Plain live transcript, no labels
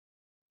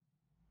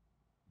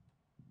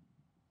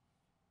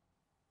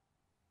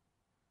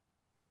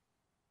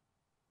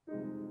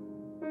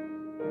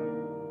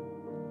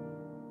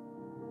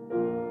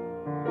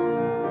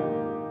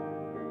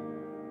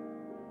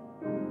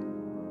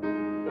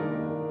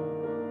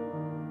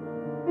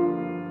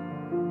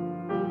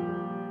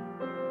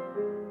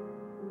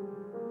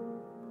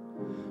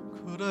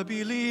Could I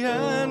be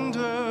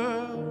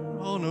Leander?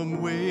 On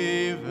a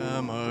wave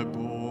am I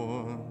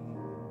born,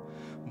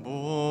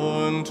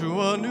 born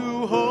to a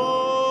new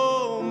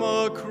home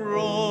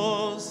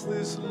across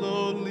this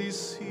lonely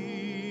sea.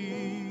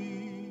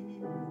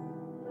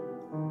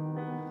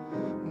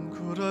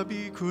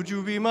 Could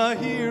you be my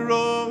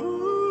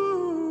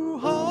hero,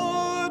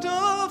 heart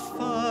of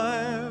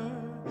fire,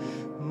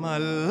 my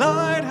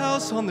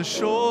lighthouse on the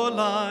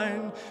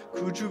shoreline?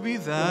 Could you be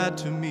that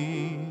to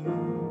me?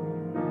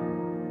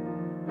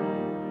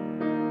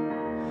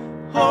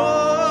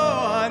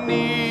 Oh, I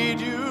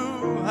need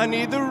you. I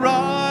need the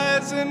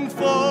rise and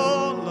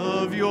fall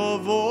of your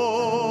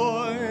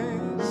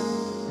voice.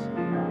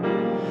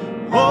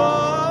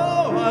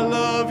 Oh, I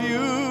love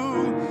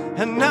you,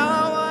 and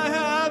now I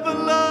have a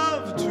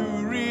love to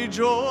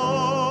rejoice.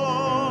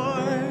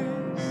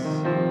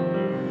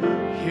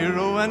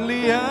 Hero and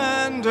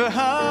Leander,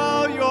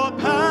 how your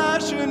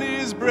passion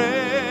is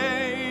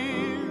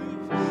brave.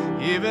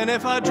 Even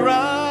if I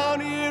drown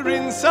here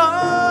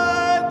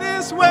inside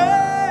this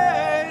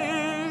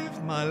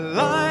wave, my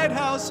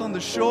lighthouse on the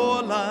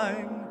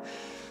shoreline,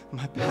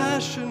 my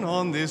passion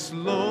on this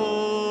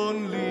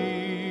lonely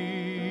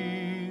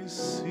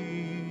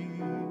sea.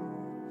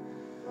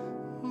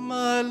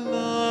 My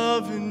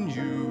love in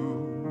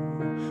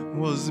you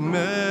was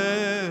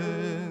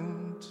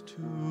meant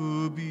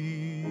to be.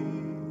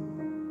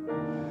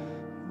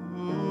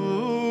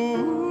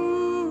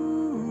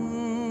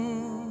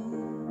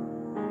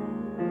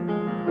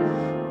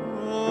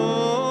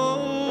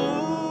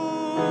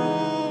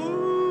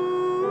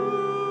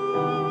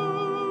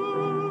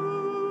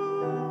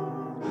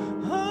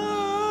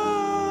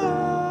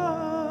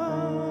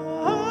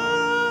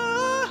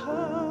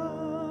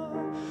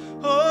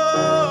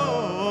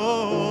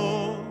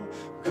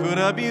 Could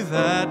I be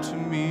that to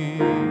me?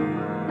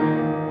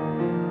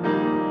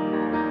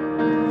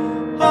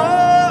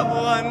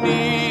 Oh, I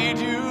need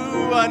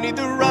you. I need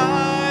the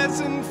rise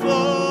and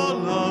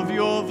fall of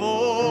your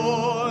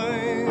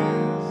voice.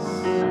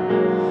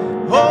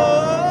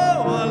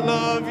 Oh, I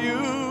love you,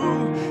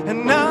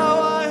 and now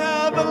I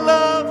have a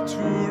love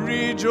to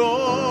rejoice.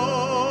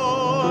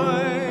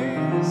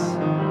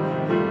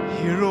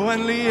 Hero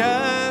and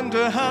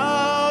Leander,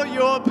 how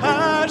your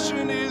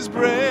passion is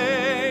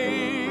brave.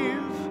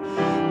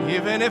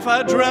 Even if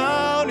I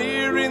drown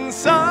here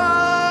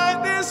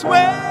inside this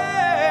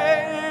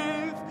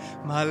wave,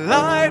 my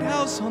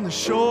lighthouse on the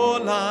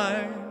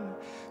shoreline,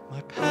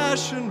 my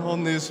passion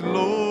on this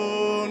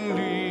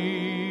lonely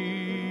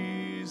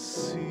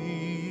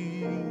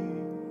sea.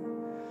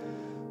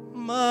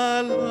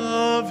 My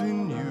love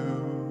in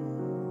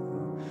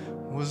you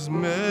was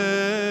meant